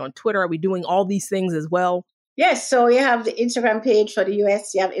 Are we on Twitter? Are we doing all these things as well? Yes. So you have the Instagram page for the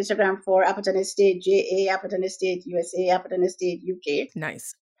US. You have Instagram for Appleton Estate, JA, Appleton Estate, USA, Appleton Estate, UK.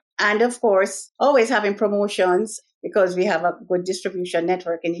 Nice. And of course, always having promotions because we have a good distribution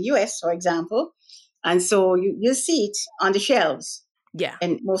network in the US, for example. And so you see it on the shelves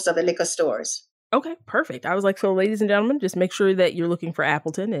in most of the liquor stores. Okay, perfect. I was like, so ladies and gentlemen, just make sure that you're looking for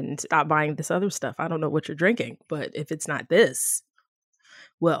Appleton and stop buying this other stuff. I don't know what you're drinking, but if it's not this,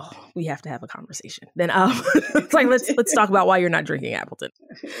 well, we have to have a conversation. Then it's like, let's talk about why you're not drinking Appleton.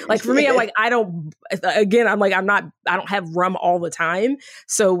 Like for me, I'm like, I don't have rum all the time.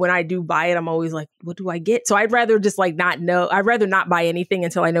 So when I do buy it, I'm always like, what do I get? So I'd rather just like not know. I'd rather not buy anything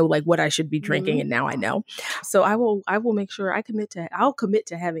until I know like what I should be drinking. And now I know. So I will make sure I'll commit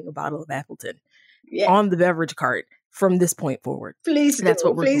to having a bottle of Appleton on the beverage cart from this point forward. Please do. That's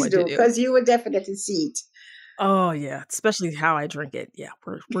what we're going to do. Because you would definitely see it. Oh yeah, especially how I drink it. Yeah,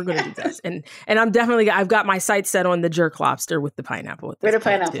 we're gonna do that, and I've got my sights set on the jerk lobster with the pineapple. With the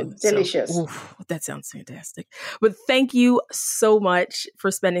pineapple, delicious. So, that sounds fantastic. But thank you so much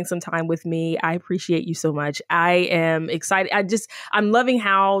for spending some time with me. I appreciate you so much. I am excited. I'm loving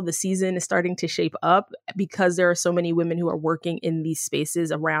how the season is starting to shape up because there are so many women who are working in these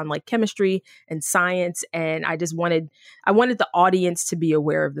spaces around like chemistry and science, and I wanted the audience to be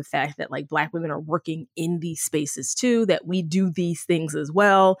aware of the fact that like Black women are working in these spaces too, that we do these things as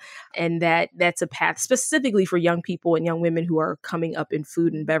well. And that's a path specifically for young people and young women who are coming up in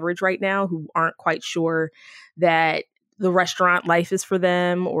food and beverage right now, who aren't quite sure that the restaurant life is for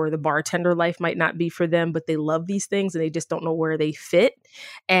them or the bartender life might not be for them, but they love these things and they just don't know where they fit.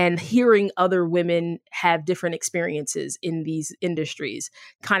 And hearing other women have different experiences in these industries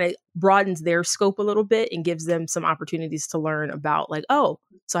kind of broadens their scope a little bit and gives them some opportunities to learn about like, oh,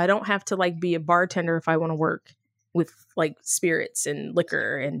 so I don't have to like be a bartender if I want to work with like spirits and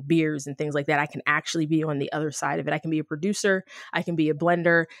liquor and beers and things like that. I can actually be on the other side of it. I can be a producer. I can be a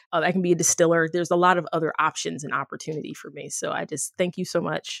blender. I can be a distiller. There's a lot of other options and opportunity for me. So I just thank you so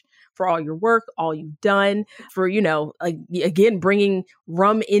much for all your work, all you've done, for, you know, again, bringing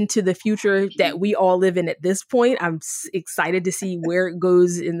rum into the future that we all live in at this point. I'm excited to see where it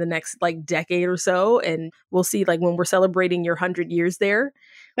goes in the next like decade or so. And we'll see like when we're celebrating your 100 years there,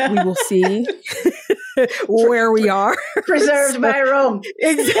 we will see where we are. Preserved by rum.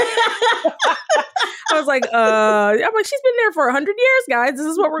 Exactly. I was like, she's been there for 100 years, guys. This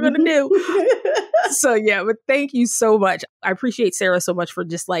is what we're going to do. So yeah, but thank you so much. I appreciate Sarah so much for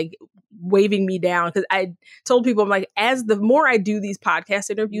just like waving me down, because I told people, I'm like, as the more I do these podcast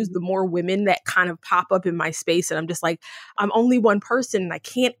interviews, the more women that kind of pop up in my space. And I'm just like, I'm only one person and I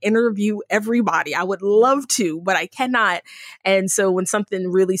can't interview everybody. I would love to, but I cannot. And so when something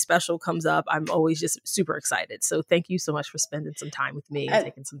really special comes up, I'm always just super excited. So thank you so much for spending some time with me and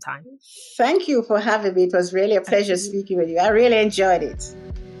taking some time. Thank you for having me. It was really a pleasure speaking with you. I really enjoyed it.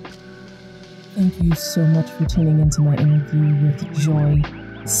 Thank you so much for tuning into my interview with Joy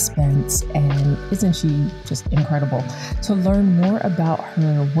Spence, and isn't she just incredible? To learn more about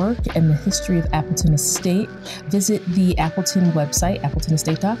her work and the history of Appleton Estate, visit the Appleton website,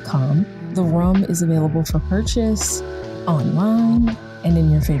 appletonestate.com. The rum is available for purchase online and in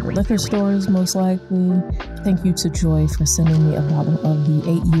your favorite liquor stores, most likely. Thank you to Joy for sending me a bottle of the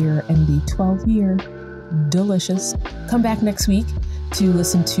 8-year and the 12-year. Delicious. Come back next week to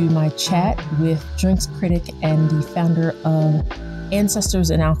listen to my chat with drinks critic and the founder of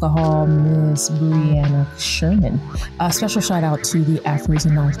Ancestors in Alcohol, Miss Brianna Sherman. A special shout out to the Afros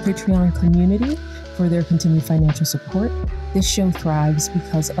and Knives Patreon community for their continued financial support. This show thrives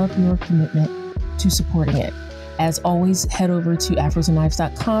because of your commitment to supporting it. As always, head over to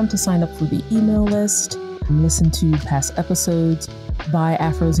afrosknives.com to sign up for the email list, listen to past episodes, buy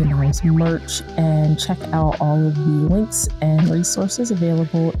Afros and Knives merch, and check out all of the links and resources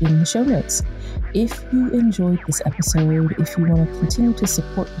available in the show notes. If you enjoyed this episode, if you want to continue to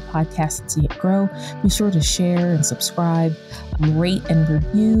support the podcast and see it grow, be sure to share and subscribe, rate and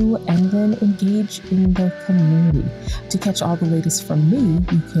review, and then engage in the community. To catch all the latest from me,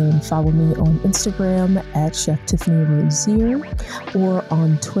 you can follow me on Instagram at Chef Tiffany Rosier or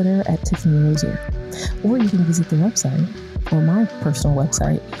on Twitter at Tiffany Rosier. Or you can visit the website, or my personal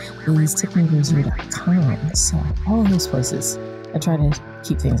website is tiffanyrosier.com. So all of those places. I try to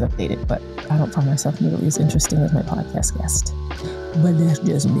keep things updated, but I don't find myself nearly as interesting as my podcast guest. But that's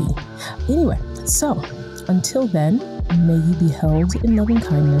just me. Anyway, so until then, may you be held in loving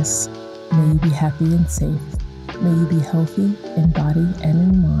kindness. May you be happy and safe. May you be healthy in body and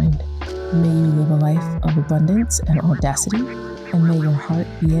in mind. May you live a life of abundance and audacity. And may your heart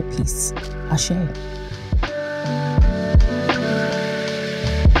be at peace. Ashe.